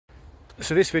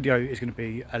So this video is going to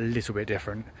be a little bit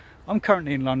different. I'm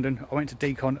currently in London. I went to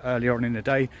Decon earlier on in the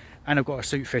day and I've got a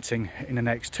suit fitting in the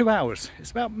next 2 hours. It's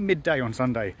about midday on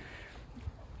Sunday.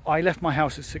 I left my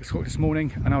house at 6 o'clock this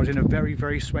morning and I was in a very,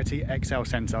 very sweaty XL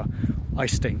centre. I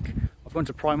stink. I've gone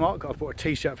to Primark, I've bought a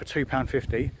t-shirt for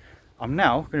 £2.50. I'm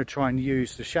now going to try and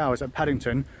use the showers at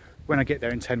Paddington when I get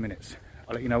there in 10 minutes.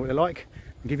 I'll let you know what they're like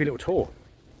and give you a little tour.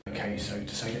 Okay, so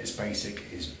to say that it's basic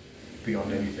is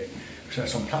beyond anything. So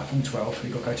it's on platform 12,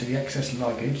 you've got to go to the excess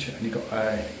luggage and you've got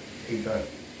to either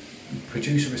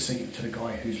produce a receipt to the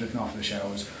guy who's looking after the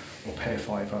showers or pay a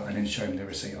fiver and then show him the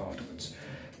receipt afterwards.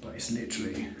 But it's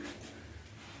literally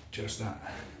just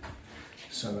that.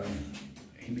 So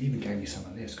he even gave me some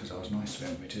of this because I was nice to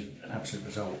him, which is an absolute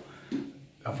result.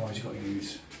 Otherwise you've got to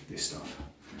use this stuff.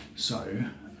 So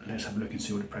let's have a look and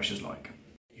see what the pressure's like.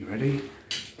 You ready?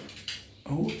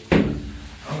 Oh,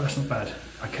 that's not bad.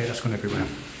 Okay, that's gone everywhere.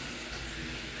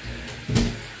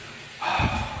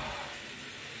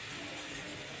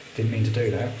 Didn't mean to do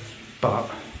that,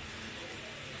 but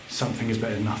something is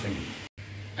better than nothing.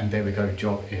 And there we go,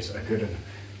 job is a good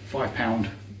one. £5,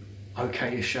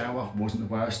 okay-ish shower, wasn't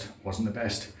the worst, wasn't the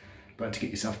best, but to get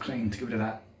yourself clean, to get rid of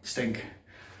that stink,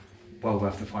 well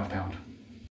worth the £5.